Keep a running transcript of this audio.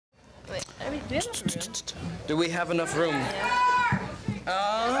do we have enough room? Do we have enough room?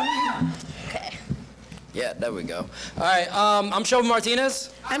 Okay. Yeah, there we go. All right, I'm Shoba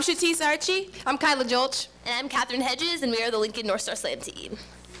Martinez. I'm Shatise Archie. I'm Kyla Jolch. And I'm Catherine Hedges, and we are the Lincoln North Star Slam team.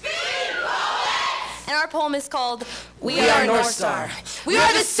 And our poem is called We Are North Star. We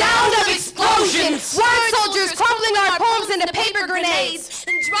are the sound of explosions, word soldiers crumbling our poems into paper grenades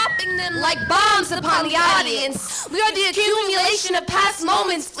and dropping them like bombs upon the audience. We are the accumulation of past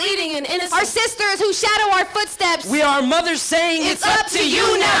moments, fleeting and innocent. Our sisters who shadow our footsteps. We are mothers saying it's up to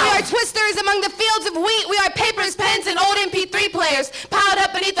you now. We are twisters among the fields of wheat. We are papers, pens, and old MP3 players piled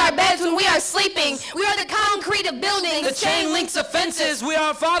up beneath our beds when we are sleeping. We are the concrete of buildings, the chain links of fences. We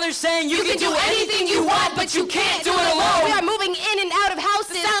are fathers saying you can do anything you want, but you can't do it alone. We are moving in and out of houses.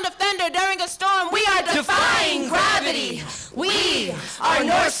 The sound of thunder during a storm. We are defying gravity. We are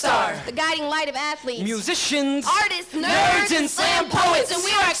North Star, the guiding light of athletes, musicians, artists, nerds, and slam poets, and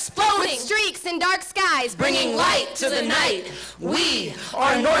we are exploding with streaks in dark skies, bringing light to the night. We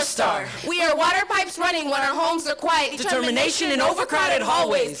are North Star. We are water pipes running when our homes are quiet, determination in overcrowded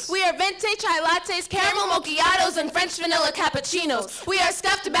hallways. We are venti chai lattes, caramel macchiatos, and French vanilla cappuccinos. We are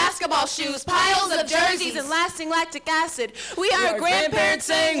stuffed basketball shoes, piles of jerseys, and lasting lactic acid. We are grandparents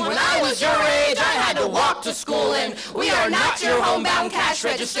saying, when I was your age, I had to walk to school, and we are not your homebound cash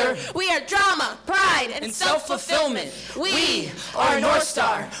register. We are drama, pride, and self-fulfillment. We are North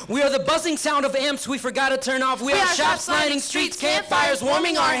Star. We are the buzzing sound of amps we forgot to turn off. We are shops lining streets, campfires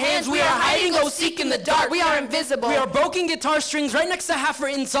warming our hands. We are hiding, go seek in the dark. We are invisible. We are broken guitar strings right next to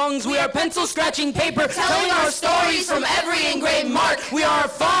half-written songs. We are pencil scratching paper, telling our stories from every engraved mark. We are our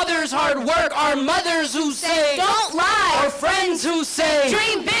fathers' hard work, our mothers who say, don't lie. Our friends who say,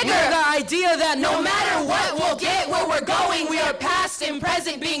 dream bigger. We are the idea that no matter what, we'll get where we're going. We are past and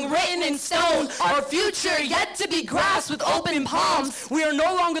present being written in stone. Our future yet to be grasped with open palms. We are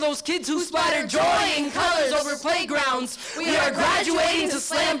no longer those kids who splatter joy in colors over playgrounds. We are graduating to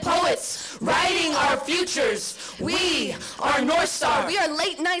slam poets, writing our futures. We are North Star. We are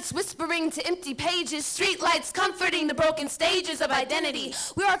late nights whispering to empty pages, street lights comforting the broken stages of identity.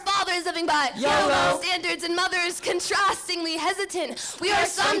 We are fathers living by yellow standards and mothers contrastingly hesitant. We are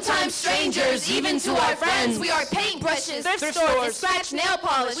sometimes strangers even to our friends. We are paintbrushes, thrift stores, and scratch nail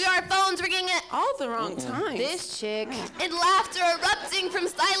polish. We are phones ringing at all the wrong times. This chick. And laughter erupting from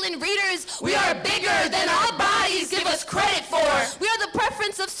silent readers. We are bigger than our bodies give us credit for. We are the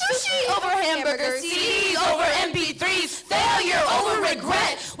preference of sushi over hamburgers, CDs over MP3s, failure over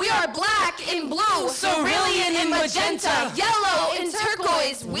regret. We are black in blue, cerulean in magenta, yellow in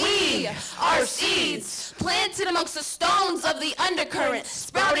turquoise. We are seeds planted amongst the stones of the undercurrent,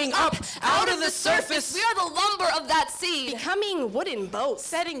 sprouting up out of the surface. We are the lumber of that sea, becoming wooden boats,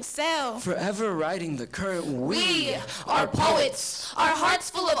 setting sail, forever riding the current. We are poets, our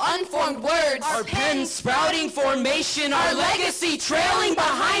hearts full of unformed words, our pens sprouting formation, our legacy trailing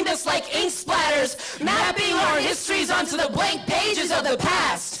behind us like ink splatters, mapping our histories onto the blank pages of the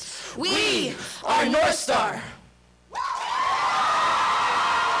past. We are North Star.